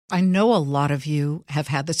I know a lot of you have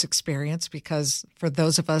had this experience because for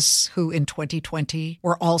those of us who in 2020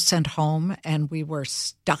 were all sent home and we were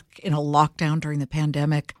stuck in a lockdown during the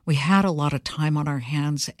pandemic, we had a lot of time on our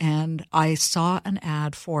hands, and I saw an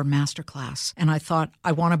ad for Masterclass and I thought,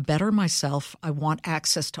 I want to better myself. I want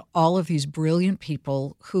access to all of these brilliant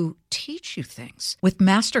people who teach you things. With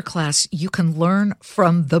Masterclass, you can learn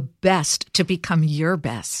from the best to become your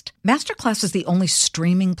best. Masterclass is the only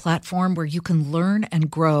streaming platform where you can learn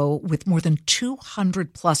and grow with more than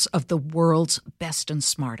 200 plus of the world's best and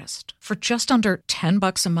smartest. For just under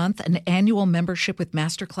 $10 a month, an annual membership with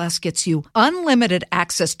Masterclass gets you unlimited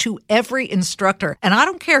access to every instructor. And I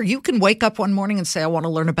don't care. You can wake up one morning and say, I want to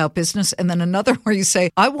learn about business. And then another where you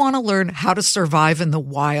say, I want to learn how to survive in the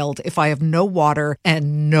wild if I have no water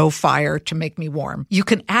and no fire to make me warm. You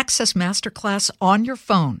can access Masterclass on your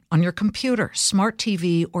phone, on your computer, smart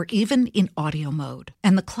TV, or even in audio mode.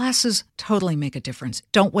 And the classes totally make a difference.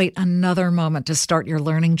 Don't wait another moment to start your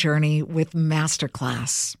learning journey with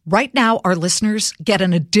Masterclass. Right now, our listeners get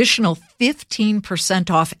an additional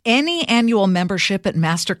 15% off any annual membership at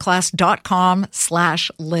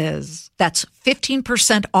masterclass.com/Liz. That's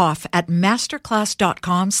 15% off at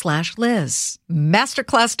masterclass.com/Liz.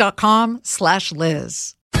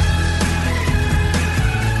 Masterclass.com/Liz.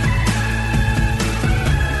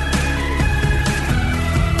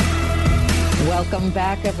 Welcome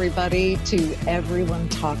back, everybody, to Everyone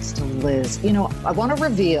Talks to Liz. You know, I want to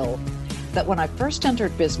reveal that when I first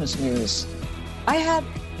entered business news, I had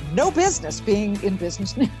no business being in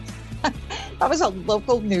business news. I was a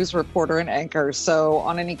local news reporter and anchor. So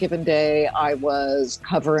on any given day, I was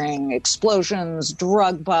covering explosions,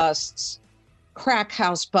 drug busts, crack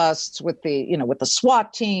house busts with the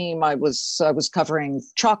SWAT team. I was covering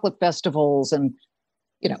chocolate festivals and,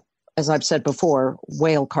 as I've said before,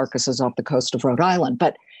 whale carcasses off the coast of Rhode Island.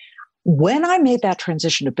 But when I made that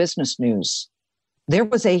transition to business news, there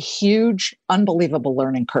was a huge, unbelievable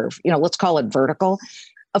learning curve. Let's call it vertical.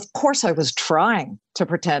 Of course, I was trying to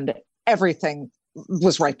pretend everything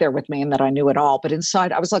was right there with me and that I knew it all. But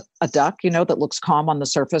inside, I was like a duck, that looks calm on the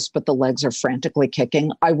surface, but the legs are frantically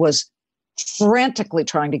kicking. I was frantically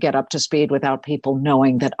trying to get up to speed without people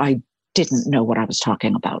knowing that I didn't know what I was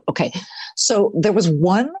talking about. Okay. So there was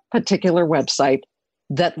one particular website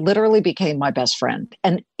that literally became my best friend,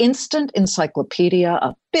 an instant encyclopedia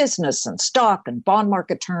of business and stock and bond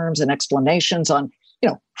market terms and explanations on,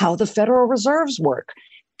 how the Federal Reserves work,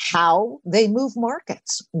 how they move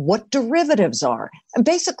markets, what derivatives are, and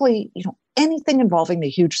basically, anything involving the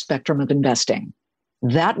huge spectrum of investing.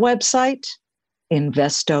 That website,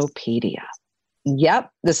 Investopedia. Yep,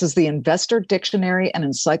 this is the Investor Dictionary and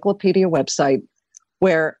Encyclopedia website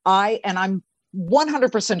where I'm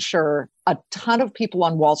 100% sure a ton of people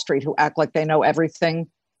on Wall Street who act like they know everything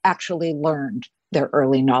actually learned their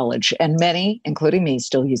early knowledge. And many, including me,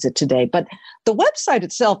 still use it today. But the website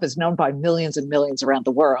itself is known by millions and millions around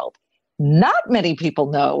the world. Not many people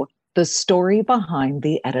know the story behind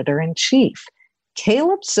the editor-in-chief.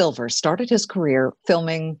 Caleb Silver started his career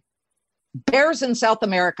filming bears in South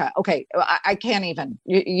America. Okay, I can't even.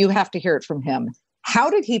 You have to hear it from him. How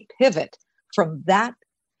did he pivot from that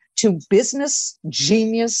to business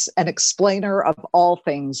genius and explainer of all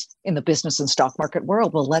things in the business and stock market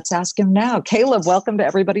world? Well, let's ask him now. Caleb, welcome to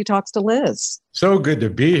Everybody Talks to Liz. So good to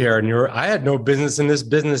be here. And I had no business in this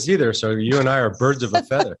business either. So you and I are birds of a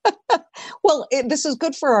feather. Well, this is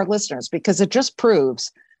good for our listeners because it just proves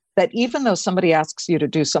that even though somebody asks you to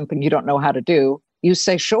do something you don't know how to do, you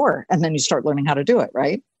say, sure, and then you start learning how to do it,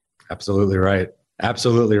 right? Absolutely right.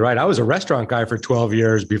 Absolutely right. I was a restaurant guy for 12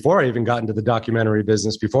 years before I even got into the documentary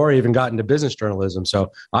business, before I even got into business journalism.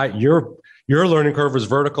 So your learning curve was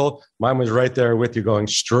vertical. Mine was right there with you, going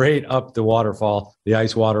straight up the waterfall, the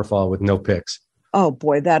ice waterfall with no picks. Oh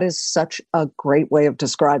boy, that is such a great way of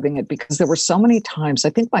describing it because there were so many times.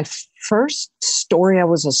 I think my first story I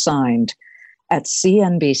was assigned at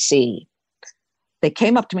CNBC, they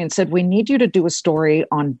came up to me and said, we need you to do a story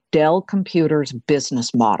on Dell Computers'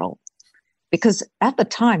 business model. Because at the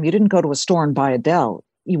time, you didn't go to a store and buy a Dell.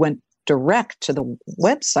 You went direct to the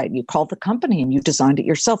website. You called the company and you designed it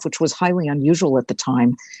yourself, which was highly unusual at the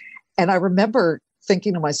time. And I remember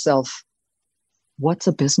thinking to myself, what's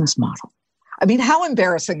a business model? I mean, how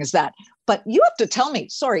embarrassing is that? But you have to tell me,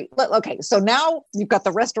 sorry. Okay, so now you've got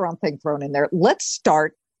the restaurant thing thrown in there. Let's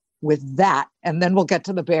start with that, and then we'll get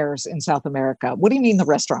to the bears in South America. What do you mean the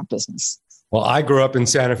restaurant business? Well, I grew up in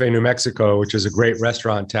Santa Fe, New Mexico, which is a great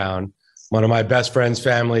restaurant town. One of my best friend's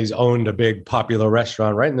families owned a big popular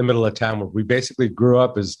restaurant right in the middle of town where we basically grew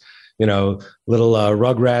up as, little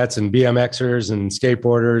Rugrats and BMXers and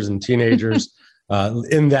skateboarders and teenagers.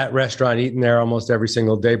 in that restaurant, eating there almost every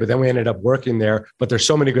single day. But then we ended up working there. But there's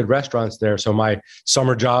so many good restaurants there. So my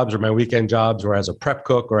summer jobs or my weekend jobs were as a prep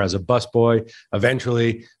cook or as a busboy,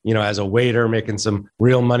 eventually, as a waiter, making some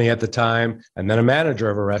real money at the time, and then a manager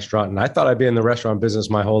of a restaurant. And I thought I'd be in the restaurant business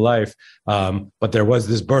my whole life. But there was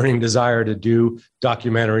this burning desire to do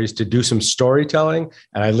documentaries, to do some storytelling.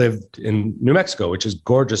 And I lived in New Mexico, which is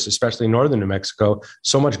gorgeous, especially northern New Mexico.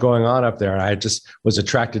 So much going on up there. I just was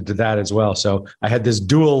attracted to that as well. So I had this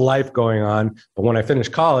dual life going on. But when I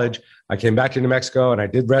finished college, I came back to New Mexico and I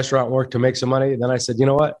did restaurant work to make some money. And then I said, you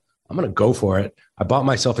know what? I'm going to go for it. I bought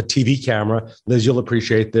myself a TV camera. Liz, you'll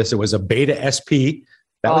appreciate this. It was a Beta SP.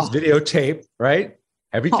 That was videotape, right?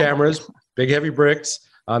 Heavy cameras, big heavy bricks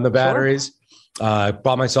on the batteries. I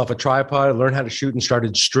bought myself a tripod, learned how to shoot, and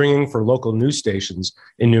started stringing for local news stations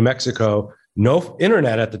in New Mexico. No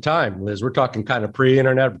internet at the time, Liz. We're talking kind of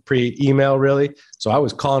pre-internet, pre-email, really. So I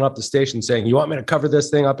was calling up the station saying, you want me to cover this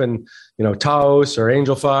thing up in, Taos or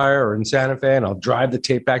Angel Fire or in Santa Fe, and I'll drive the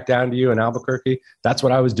tape back down to you in Albuquerque. That's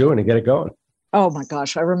what I was doing to get it going. Oh my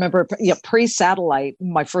gosh. I remember pre-satellite,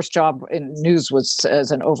 my first job in news was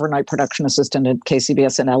as an overnight production assistant at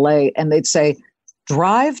KCBS in LA. And they'd say,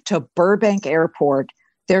 drive to Burbank Airport.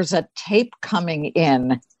 There's a tape coming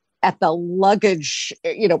in at the luggage,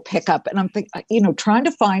 pickup. And I'm thinking, trying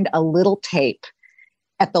to find a little tape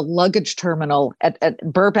at the luggage terminal at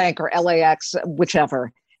Burbank or LAX,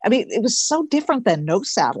 whichever. I mean, it was so different than no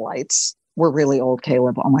satellites. We're really old,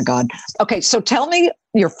 Caleb. Oh my God. Okay. So tell me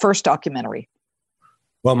your first documentary.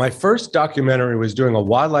 Well, my first documentary was doing a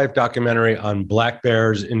wildlife documentary on black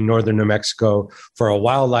bears in northern New Mexico for a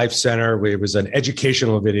wildlife center. It was an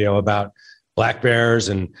educational video about black bears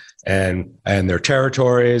and their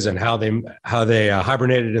territories and how they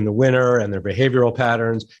hibernated in the winter and their behavioral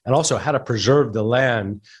patterns, and also how to preserve the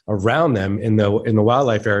land around them in the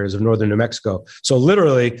wildlife areas of northern New Mexico. So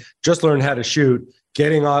literally just learned how to shoot,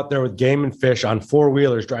 getting out there with game and fish on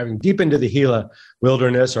four-wheelers, driving deep into the Gila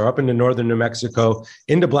wilderness or up into northern New Mexico,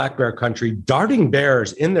 into black bear country, darting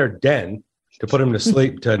bears in their den to put them to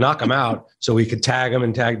sleep, to knock them out so we could tag them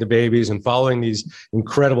and tag the babies, and following these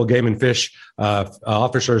incredible game and fish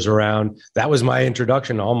officers around. That was my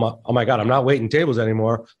introduction. Oh my God, I'm not waiting tables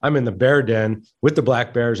anymore. I'm in the bear den with the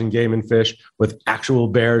black bears and game and fish with actual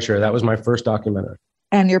bears here. That was my first documentary.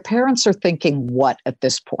 And your parents are thinking what at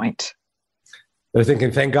this point? They're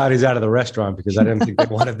thinking, thank God he's out of the restaurant, because I didn't think they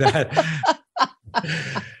wanted that.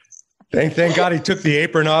 Thank God he took the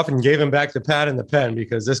apron off and gave him back the pad and the pen,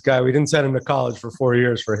 because this guy, we didn't send him to college for 4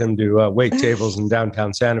 years for him to wait tables in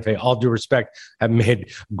downtown Santa Fe. All due respect, have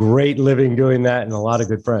made great living doing that and a lot of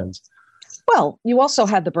good friends. Well, you also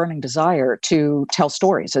had the burning desire to tell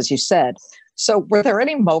stories, as you said. So were there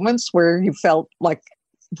any moments where you felt like,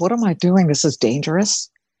 what am I doing? This is dangerous.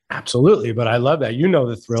 Absolutely. But I love that. You know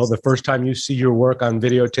the thrill. The first time you see your work on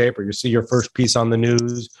videotape, or you see your first piece on the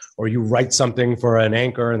news, or you write something for an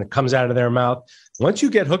anchor and it comes out of their mouth. Once you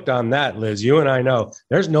get hooked on that, Liz, you and I know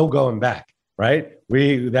there's no going back, right?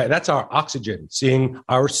 That's our oxygen, seeing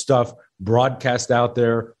our stuff broadcast out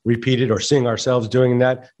there, repeated, or seeing ourselves doing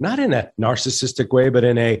that, not in a narcissistic way, but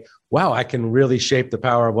in a, wow, I can really shape the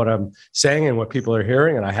power of what I'm saying and what people are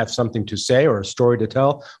hearing. And I have something to say or a story to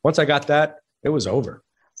tell. Once I got that, it was over.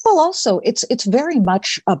 Well, also, it's very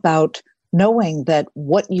much about knowing that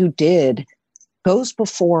what you did goes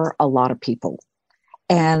before a lot of people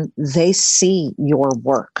and they see your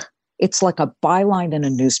work. It's like a byline in a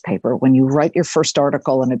newspaper when you write your first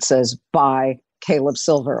article and it says, by Caleb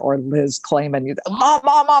Silver or Liz Claman. You,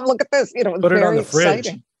 Mom, look at this. It's Put it very on the exciting.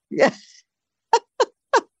 fridge. Yeah.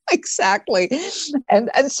 Exactly. And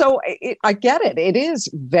so I get it. It is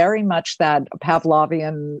very much that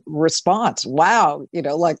Pavlovian response. Wow.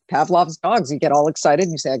 Like Pavlov's dogs, you get all excited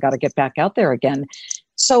and you say, I got to get back out there again.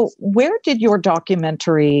 So where did your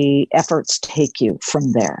documentary efforts take you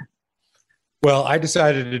from there? Well, I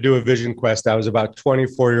decided to do a vision quest. I was about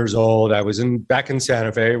 24 years old. I was back in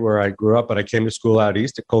Santa Fe where I grew up, but I came to school out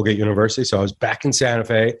east at Colgate University. So I was back in Santa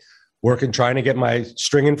Fe, working, trying to get my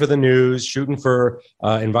stringing for the news, shooting for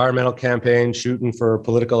environmental campaigns, shooting for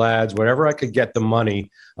political ads, wherever I could get the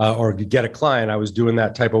money or get a client, I was doing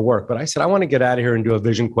that type of work. But I said, I want to get out of here and do a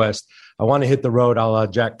vision quest. I want to hit the road a la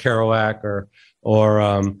Jack Kerouac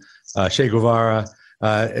or Che Guevara.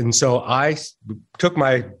 And so I took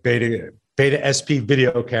my Beta SP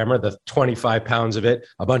video camera, the 25 pounds of it,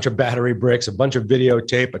 a bunch of battery bricks, a bunch of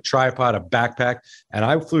videotape, a tripod, a backpack, and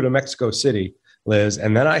I flew to Mexico City, Liz,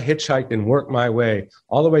 and then I hitchhiked and worked my way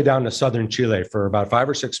all the way down to southern Chile for about 5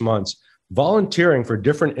 or 6 months, volunteering for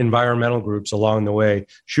different environmental groups along the way,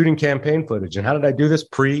 shooting campaign footage. And how did I do this?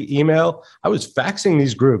 Pre-email, I was faxing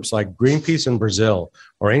these groups like Greenpeace in Brazil,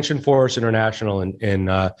 or Ancient Forest International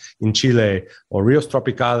in Chile, or Rios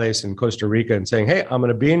Tropicales in Costa Rica, and saying, hey, I'm going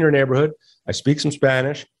to be in your neighborhood. I speak some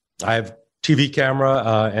Spanish. I have TV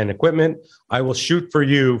camera and equipment. I will shoot for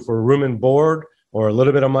you for room and board or a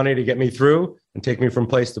little bit of money to get me through and take me from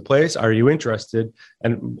place to place. Are you interested?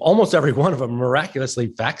 And almost every one of them miraculously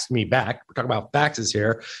faxed me back. We're talking about faxes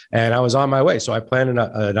here. And I was on my way. So I planned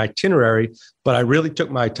an itinerary, but I really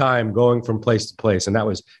took my time going from place to place. And that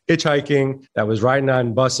was hitchhiking, that was riding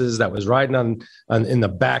on buses, that was riding on in the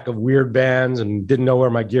back of weird vans and didn't know where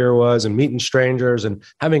my gear was, and meeting strangers and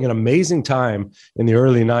having an amazing time in the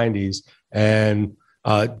early 90s. And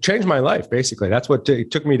changed my life. Basically, that's what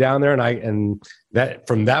took me down there, and that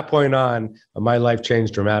from that point on, my life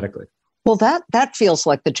changed dramatically. Well, that feels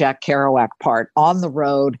like the Jack Kerouac part, on the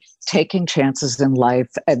road, taking chances in life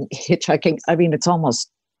and hitchhiking. I mean, it's almost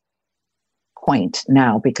quaint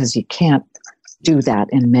now because you can't do that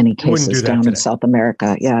in many cases down in South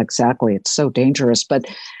America. Yeah, exactly. It's so dangerous, but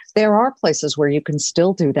there are places where you can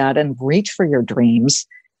still do that and reach for your dreams.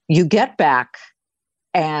 You get back,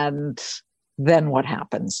 and then what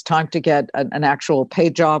happens? Time to get an actual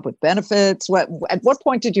paid job with benefits? At what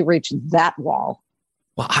point did you reach that wall?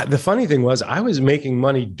 Well, the funny thing was I was making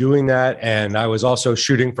money doing that, and I was also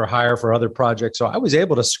shooting for hire for other projects. So I was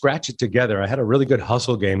able to scratch it together. I had a really good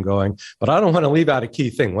hustle game going, but I don't want to leave out a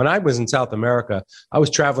key thing. When I was in South America, I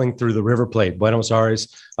was traveling through the River Plate, Buenos Aires,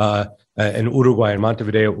 in Uruguay, in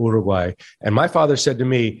Montevideo, Uruguay. And my father said to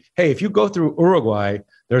me, hey, if you go through Uruguay,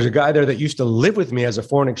 there's a guy there that used to live with me as a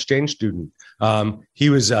foreign exchange student. He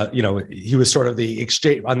was sort of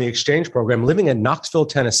on the exchange program, living in Knoxville,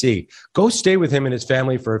 Tennessee. Go stay with him and his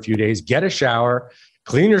family for a few days, get a shower,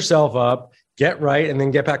 clean yourself up, get right, and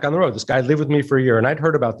then get back on the road. This guy lived with me for a year, and I'd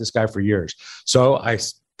heard about this guy for years. So I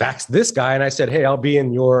faxed this guy, and I said, hey, I'll be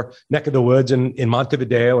in your neck of the woods in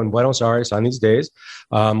Montevideo and Buenos Aires on these days.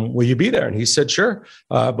 Will you be there? And he said, sure,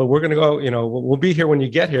 but we're going to go, we'll be here when you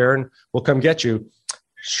get here, and we'll come get you.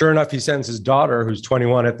 Sure enough, he sends his daughter, who's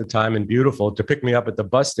 21 at the time and beautiful, to pick me up at the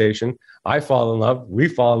bus station. I fall in love. We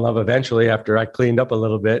fall in love eventually after I cleaned up a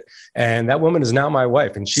little bit. And that woman is now my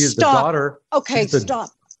wife. And she is the daughter. Okay,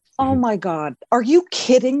 stop. Oh, my God. Are you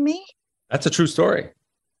kidding me? That's a true story.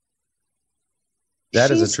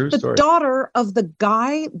 That is a true story. The daughter of the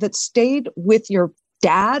guy that stayed with your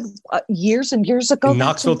dad years and years ago? In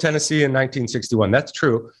Knoxville, Tennessee in 1961. That's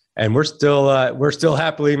true. And we're still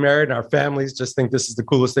happily married, and our families just think this is the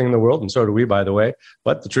coolest thing in the world, and so do we, by the way.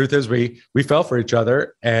 But the truth is, we fell for each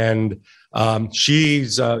other, and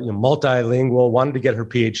she's multilingual, wanted to get her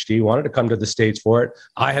PhD, wanted to come to the States for it.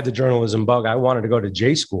 I had the journalism bug. I wanted to go to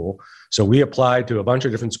J school, so we applied to a bunch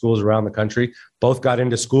of different schools around the country. Both got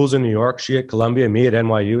into schools in New York. She at Columbia, me at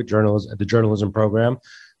NYU at the journalism program.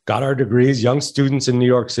 Got our degrees. Young students in New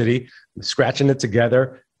York City, scratching it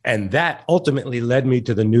together. And that ultimately led me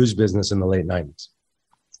to the news business in the late 90s.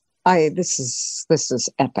 This is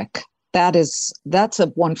epic. That's a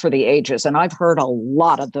one for the ages. And I've heard a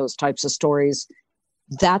lot of those types of stories.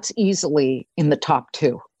 That's easily in the top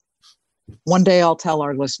two. One day I'll tell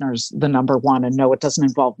our listeners the number one, and no, it doesn't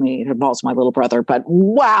involve me. It involves my little brother. But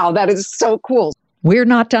wow, that is so cool. We're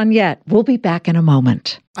not done yet. We'll be back in a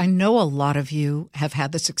moment. I know a lot of you have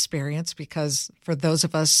had this experience because for those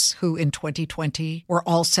of us who in 2020 were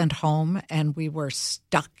all sent home and we were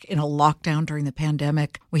stuck in a lockdown during the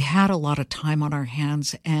pandemic, we had a lot of time on our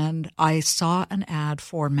hands. And I saw an ad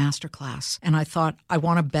for Masterclass and I thought, I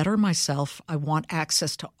want to better myself. I want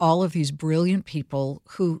access to all of these brilliant people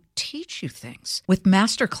who teach you things. With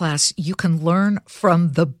Masterclass, you can learn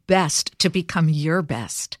from the best to become your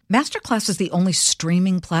best. Masterclass is the only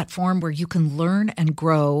streaming platform where you can learn and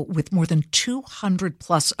grow with more than 200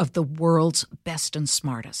 plus of the world's best and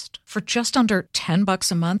smartest. For just under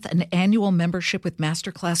 $10 a month, an annual membership with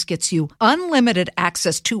Masterclass gets you unlimited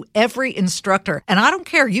access to every instructor. And I don't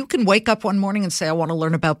care. You can wake up one morning and say, I want to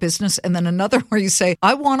learn about business. And then another where you say,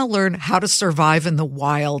 I want to learn how to survive in the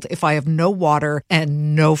wild if I have no water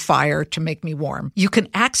and no fire to make me warm. You can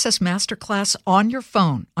access Masterclass on your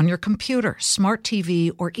phone, on your computer, smart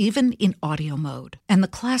TV, or even in audio mode. And the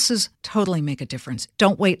classes totally make a difference.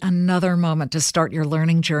 Don't wait another moment to start your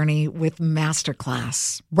learning journey with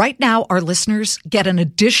Masterclass. Right now, our listeners get an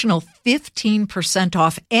additional 15%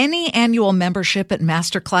 off any annual membership at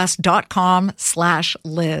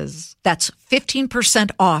masterclass.com/Liz. That's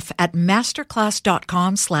 15% off at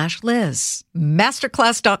masterclass.com/Liz.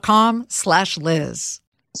 Masterclass.com/Liz.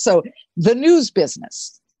 So the news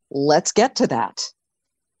business, let's get to that.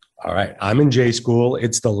 All right. I'm in J school.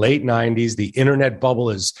 It's the late 90s. The internet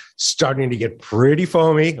bubble is starting to get pretty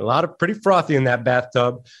foamy, a lot of pretty frothy in that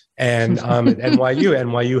bathtub. And at NYU.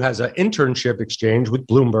 NYU has an internship exchange with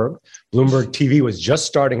Bloomberg. Bloomberg TV was just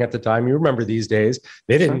starting at the time. You remember these days.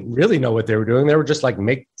 They didn't really know what they were doing. They were just like,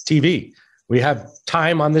 make TV. We have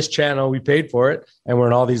time on this channel. We paid for it, and we're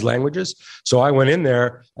in all these languages. So I went in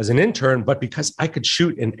there as an intern, but because I could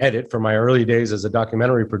shoot and edit from my early days as a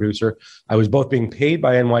documentary producer, I was both being paid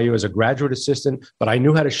by NYU as a graduate assistant, but I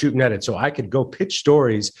knew how to shoot and edit. So I could go pitch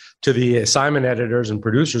stories to the assignment editors and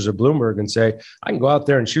producers of Bloomberg and say, I can go out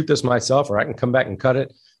there and shoot this myself, or I can come back and cut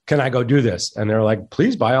it. Can I go do this? And they're like,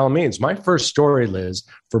 please, by all means. My first story, Liz,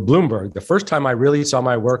 for Bloomberg, the first time I really saw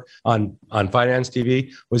my work on finance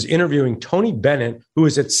TV was interviewing Tony Bennett, who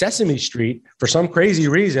was at Sesame Street for some crazy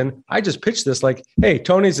reason. I just pitched this like, hey,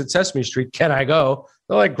 Tony's at Sesame Street. Can I go?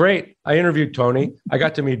 They're like, great. I interviewed Tony. I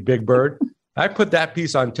got to meet Big Bird. I put that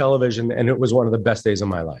piece on television, and it was one of the best days of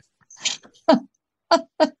my life.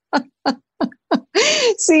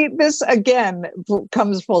 See, this again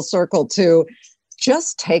comes full circle to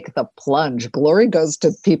just take the plunge. Glory goes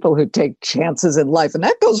to people who take chances in life. And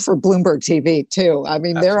that goes for Bloomberg TV too. I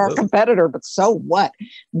mean, they're our competitor, but so what?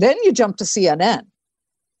 Then you jump to CNN.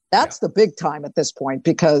 That's the big time at this point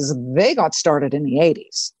because they got started in the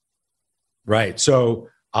 80s. Right. So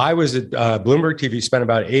I was at Bloomberg TV, spent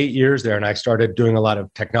about 8 years there, and I started doing a lot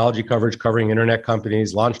of technology coverage, covering internet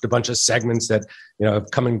companies, launched a bunch of segments that,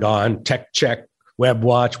 have come and gone, Tech Check, Web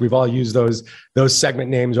Watch. We've all used those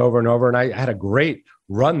segment names over and over. And I had a great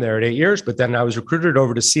run there at 8 years, but then I was recruited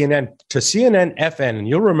over to CNN FN. And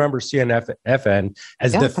you'll remember CNN FN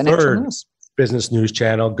as the third business news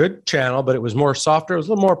channel. Good channel, but it was more softer. It was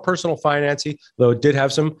a little more personal financy, though it did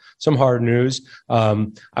have some hard news.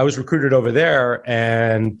 I was recruited over there,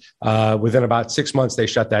 and within about 6 months, they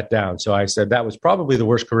shut that down. So I said that was probably the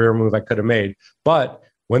worst career move I could have made. But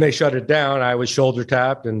when they shut it down, I was shoulder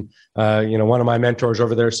tapped. And, one of my mentors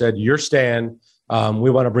over there said, you're Stan. We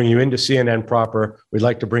want to bring you into CNN proper. We'd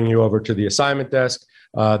like to bring you over to the assignment desk,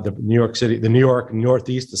 the New York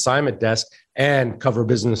Northeast assignment desk, and cover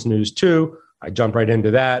business news too. I jumped right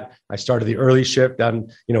into that. I started the early shift on,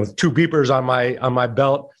 with 2 beepers on my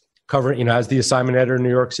belt, covering, as the assignment editor in New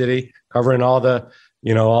York City, covering all the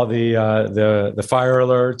fire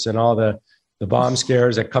alerts and all the bomb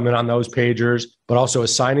scares that come in on those pagers, but also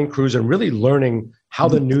assigning crews and really learning how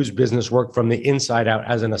the news business worked from the inside out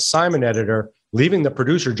as an assignment editor, leaving the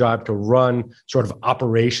producer job to run sort of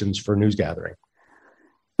operations for news gathering.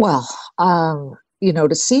 Well,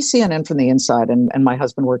 to see CNN from the inside, and my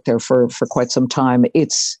husband worked there for quite some time,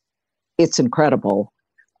 it's incredible.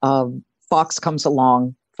 Fox comes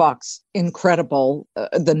along. Fox, incredible.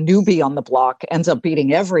 The newbie on the block ends up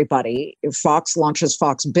beating everybody. If Fox launches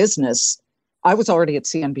Fox Business, I was already at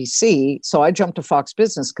CNBC, so I jumped to Fox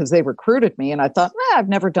Business because they recruited me, and I thought, I've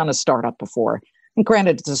never done a startup before. And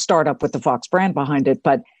granted, it's a startup with the Fox brand behind it,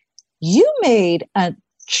 but you made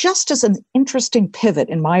just as an interesting pivot,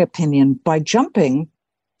 in my opinion, by jumping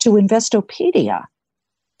to Investopedia.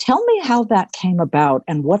 Tell me how that came about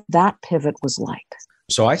and what that pivot was like.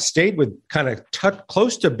 So I stayed with kind of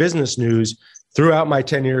close to business news throughout my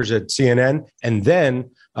 10 years at CNN, and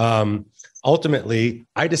then ultimately,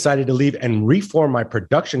 I decided to leave and reform my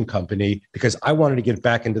production company because I wanted to get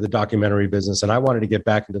back into the documentary business and I wanted to get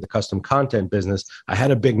back into the custom content business. I had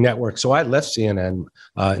a big network. So I left CNN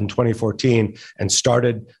in 2014 and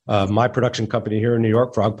started my production company here in New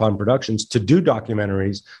York, Frog Pond Productions, to do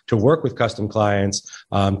documentaries, to work with custom clients,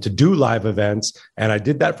 to do live events. And I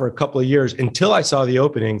did that for a couple of years until I saw the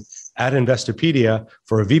opening at Investopedia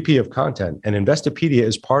for a VP of content. And Investopedia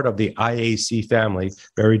is part of the IAC family,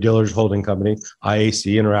 Barry Diller's holding company,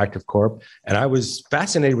 IAC Interactive Corp. And I was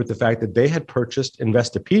fascinated with the fact that they had purchased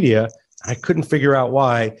Investopedia. I couldn't figure out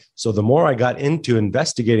why. So the more I got into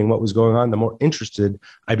investigating what was going on, the more interested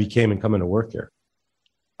I became in coming to work here.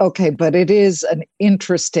 Okay, but it is an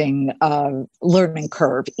interesting learning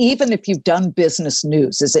curve, even if you've done business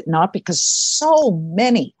news, is it not? Because so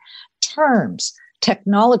many terms,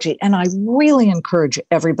 technology, and I really encourage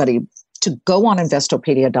everybody to go on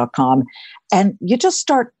investopedia.com and you just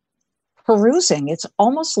start perusing. It's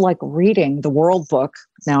almost like reading the World Book,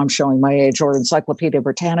 now I'm showing my age, or Encyclopedia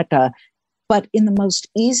Britannica, but in the most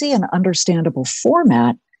easy and understandable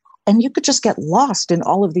format. And you could just get lost in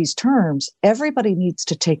all of these terms. Everybody needs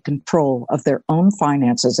to take control of their own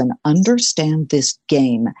finances and understand this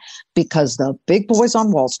game because the big boys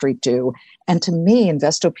on Wall Street do. And to me,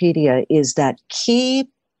 Investopedia is that key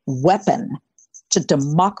weapon to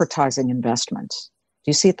democratizing investment.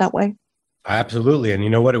 Do you see it that way? Absolutely. And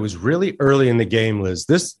you know what? It was really early in the game, Liz.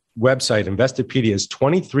 This website, Investopedia, is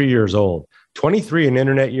 23 years old. 23 in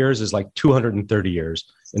internet years is like 230 years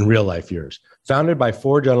in real life years. Founded by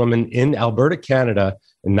four gentlemen in Alberta, Canada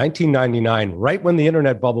in 1999, right when the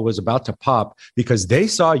internet bubble was about to pop, because they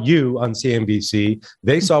saw you on CNBC,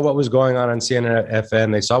 they saw what was going on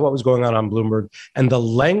CNN-FN, they saw what was going on Bloomberg, and the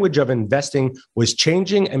language of investing was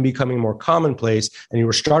changing and becoming more commonplace, and you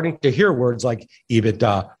were starting to hear words like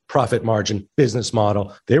EBITDA, profit margin, business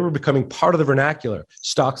model. They were becoming part of the vernacular.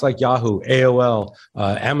 Stocks like Yahoo, AOL,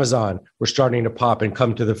 Amazon were starting to pop and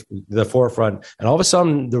come to the forefront. And all of a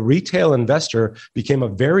sudden, the retail investor became a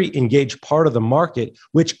very engaged part of the market,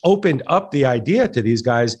 which opened up the idea to these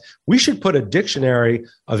guys. We should put a dictionary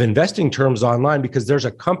of investing terms online, because there's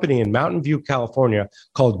a company in Mountain View, California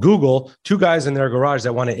called Google, two guys in their garage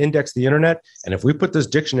that want to index the internet. And if we put this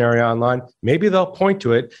dictionary online, maybe they'll point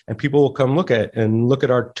to it and people will come look at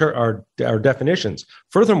our definitions.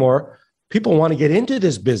 Furthermore, people want to get into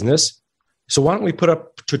this business. So why don't we put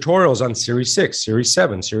up tutorials on Series 6, Series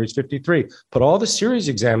 7, Series 53, put all the series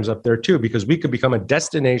exams up there too, because we could become a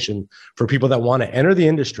destination for people that want to enter the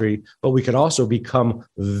industry, but we could also become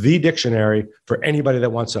the dictionary for anybody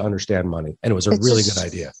that wants to understand money. And it was a really good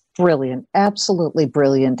idea. Brilliant. Absolutely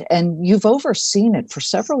brilliant. And you've overseen it for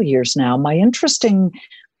several years now. My interesting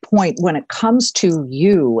point when it comes to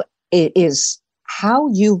you is how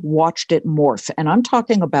you watched it morph. And I'm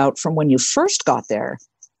talking about from when you first got there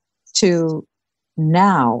to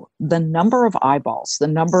now, the number of eyeballs, the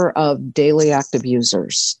number of daily active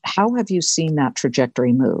users. How have you seen that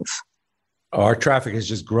trajectory move? Our traffic has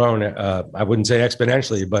just grown, I wouldn't say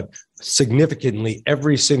exponentially, but significantly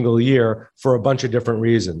every single year for a bunch of different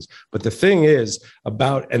reasons. But the thing is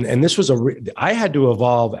about, and this was I had to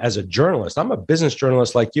evolve as a journalist. I'm a business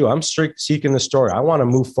journalist like you. I'm seeking the story. I want to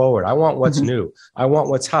move forward. I want what's new. I want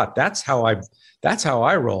what's hot. That's how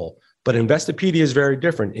I roll. But Investopedia is very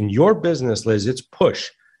different. In your business, Liz, it's push.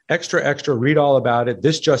 Extra, read all about it.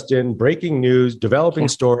 This just in, breaking news, developing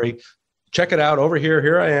story. Check it out over here.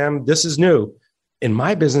 Here I am. This is new. In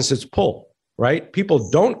my business, it's pull, right? People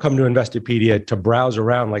don't come to Investopedia to browse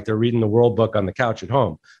around like they're reading the World Book on the couch at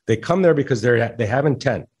home. They come there because they have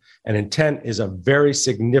intent. And intent is a very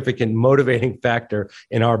significant motivating factor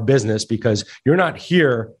in our business, because you're not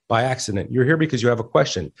here by accident. You're here because you have a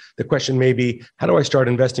question. The question may be, how do I start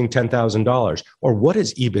investing $10,000? Or what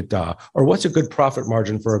is EBITDA? Or what's a good profit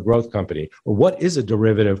margin for a growth company? Or what is a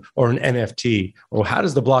derivative or an NFT? Or how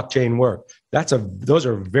does the blockchain work? Those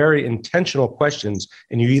are very intentional questions.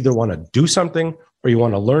 And you either want to do something or you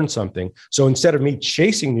want to learn something. So instead of me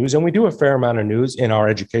chasing news, and we do a fair amount of news in our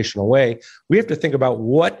educational way, we have to think about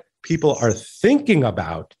what people are thinking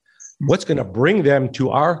about, what's going to bring them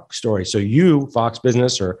to our story. So you, Fox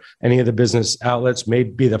Business, or any of the business outlets may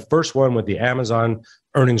be the first one with the Amazon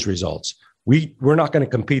earnings results. We're not going to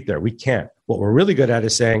compete there. We can't. What we're really good at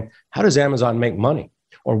is saying, how does Amazon make money?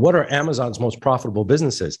 Or what are Amazon's most profitable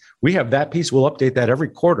businesses? We have that piece. We'll update that every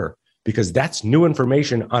quarter, because that's new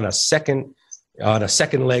information on a second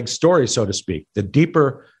leg story, so to speak. The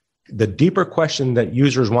deeper question that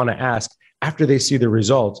users want to ask after they see the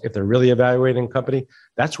results, if they're really evaluating a company,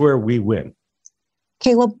 that's where we win.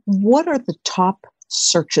 Caleb, what are the top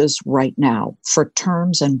searches right now for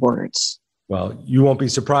terms and words? Well, you won't be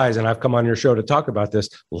surprised, and I've come on your show to talk about this,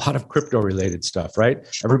 a lot of crypto-related stuff, right?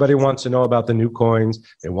 Everybody wants to know about the new coins.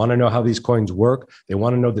 They want to know how these coins work. They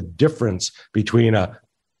want to know the difference between a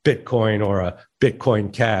Bitcoin or a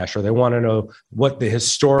Bitcoin Cash, or they want to know what the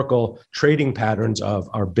historical trading patterns of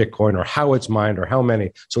our Bitcoin, or how it's mined, or how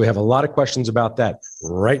many. So we have a lot of questions about that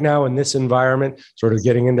right now in this environment, sort of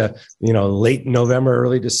getting into, late November,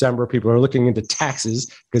 early December. People are looking into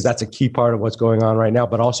taxes, because that's a key part of what's going on right now,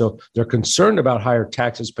 but also they're concerned about higher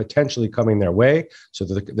taxes potentially coming their way. So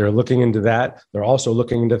they're looking into that. They're also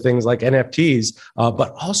looking into things like NFTs,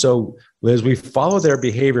 but also, Liz, we follow their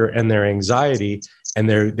behavior and their anxiety. And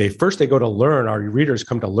they go to learn. Our readers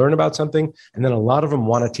come to learn about something, and then a lot of them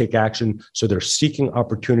want to take action. So they're seeking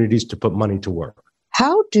opportunities to put money to work.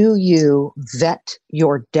 How do you vet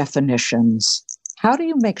your definitions? How do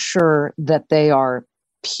you make sure that they are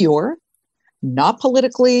pure, not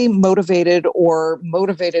politically motivated or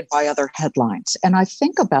motivated by other headlines? And I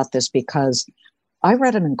think about this because I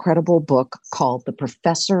read an incredible book called The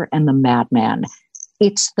Professor and the Madman.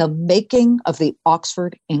 It's the making of the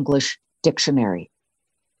Oxford English Dictionary.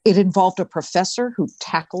 It involved a professor who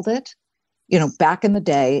tackled it, back in the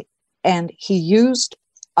day, and he used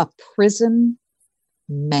a prison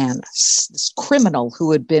man, this criminal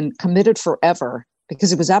who had been committed forever because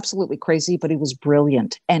he was absolutely crazy, but he was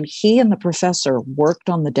brilliant. And he and the professor worked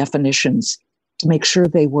on the definitions to make sure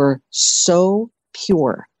they were so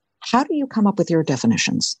pure How do you come up with your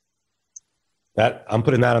definitions? That I'm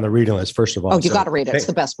putting that on the reading list, first of all. Oh, you got to read it. It's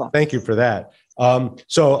the best book. Thank you for that.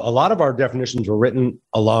 So a lot of our definitions were written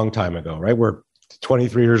a long time ago, right? We're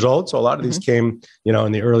 23 years old. So a lot of these came,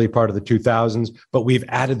 in the early part of the 2000s, but we've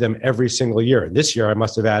added them every single year. And this year I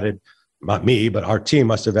must have added, not me, but our team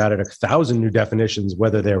must have added 1,000 new definitions,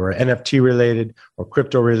 whether they were NFT related or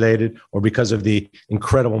crypto related, or because of the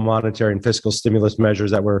incredible monetary and fiscal stimulus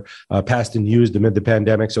measures that were passed and used amid the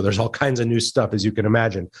pandemic. So there's all kinds of new stuff, as you can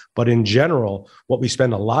imagine. But in general, what we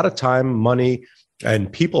spend a lot of time, money,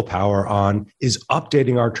 and people power on is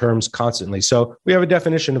updating our terms constantly. So we have a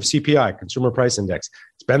definition of CPI, Consumer Price Index.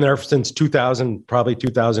 It's been there since 2000, probably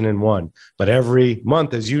 2001. But every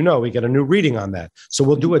month, as you know, we get a new reading on that. So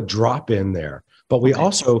we'll do a drop in there. But we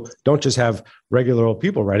also don't just have regular old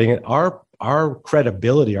people writing it. Our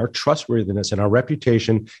credibility, our trustworthiness, and our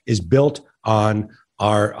reputation is built on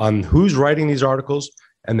who's writing these articles,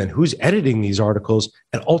 and then who's editing these articles,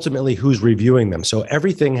 and ultimately who's reviewing them. So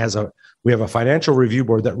everything we have a financial review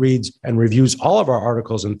board that reads and reviews all of our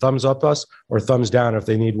articles and thumbs up us or thumbs down if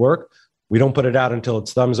they need work. We don't put it out until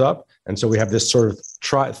it's thumbs up. And so we have this sort of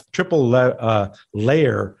triple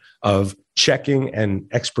layer of checking and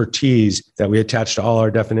expertise that we attach to all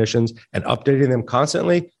our definitions and updating them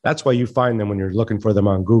constantly. That's why you find them when you're looking for them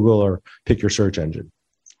on Google or pick your search engine.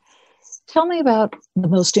 Tell me about the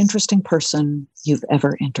most interesting person you've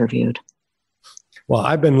ever interviewed. Well,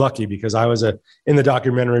 I've been lucky because I was in the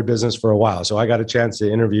documentary business for a while. So I got a chance to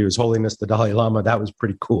interview His Holiness the Dalai Lama. That was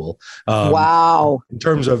pretty cool. Wow. In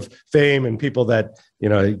terms of fame and people that,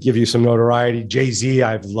 give you some notoriety, Jay-Z,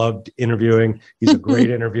 I've loved interviewing. He's a great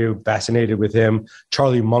interview, fascinated with him.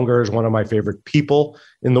 Charlie Munger is one of my favorite people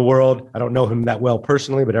in the world. I don't know him that well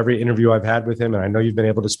personally, but every interview I've had with him, and I know you've been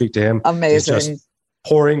able to speak to him. Amazing. Is just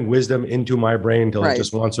pouring wisdom into my brain until it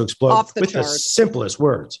just wants to explode with the simplest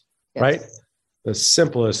words, right? The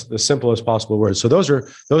simplest possible words. So those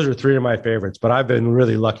are three of my favorites, but I've been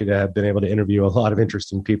really lucky to have been able to interview a lot of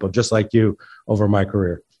interesting people just like you over my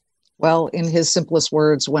career. Well, in his simplest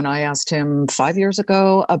words, when I asked him 5 years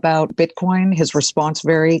ago about Bitcoin, his response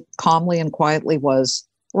very calmly and quietly was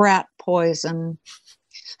rat poison.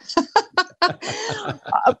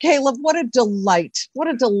 Caleb, what a delight. What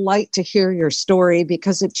a delight to hear your story,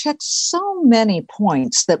 because it checks so many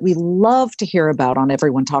points that we love to hear about on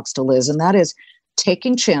Everyone Talks to Liz. And that is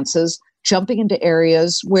taking chances, jumping into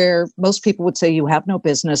areas where most people would say you have no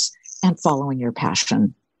business, and following your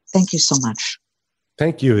passion. Thank you so much.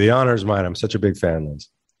 Thank you. The honor is mine. I'm such a big fan, Liz.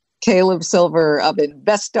 Caleb Silver of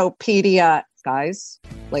Investopedia. Guys,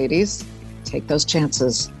 ladies, take those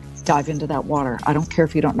chances. Dive into that water. I don't care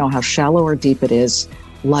if you don't know how shallow or deep it is.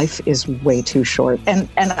 Life is way too short. And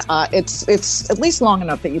it's at least long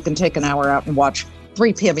enough that you can take an hour out and watch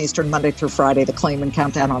 3 p.m. Eastern, Monday through Friday, The Claim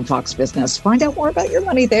Countdown on Fox Business. Find out more about your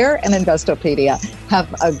money there and Investopedia.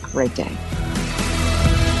 Have a great day.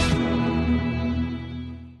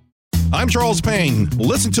 I'm Charles Payne.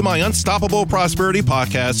 Listen to my Unstoppable Prosperity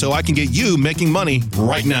podcast so I can get you making money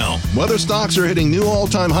right now. Whether stocks are hitting new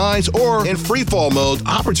all-time highs or in free fall mode,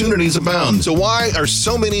 opportunities abound. So why are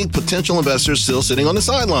so many potential investors still sitting on the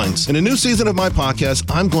sidelines? In a new season of my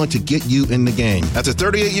podcast, I'm going to get you in the game. After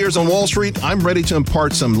 38 years on Wall Street, I'm ready to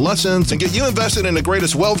impart some lessons and get you invested in the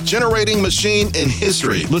greatest wealth-generating machine in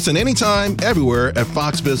history. Listen anytime, everywhere at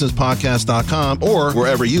foxbusinesspodcast.com or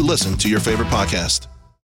wherever you listen to your favorite podcast.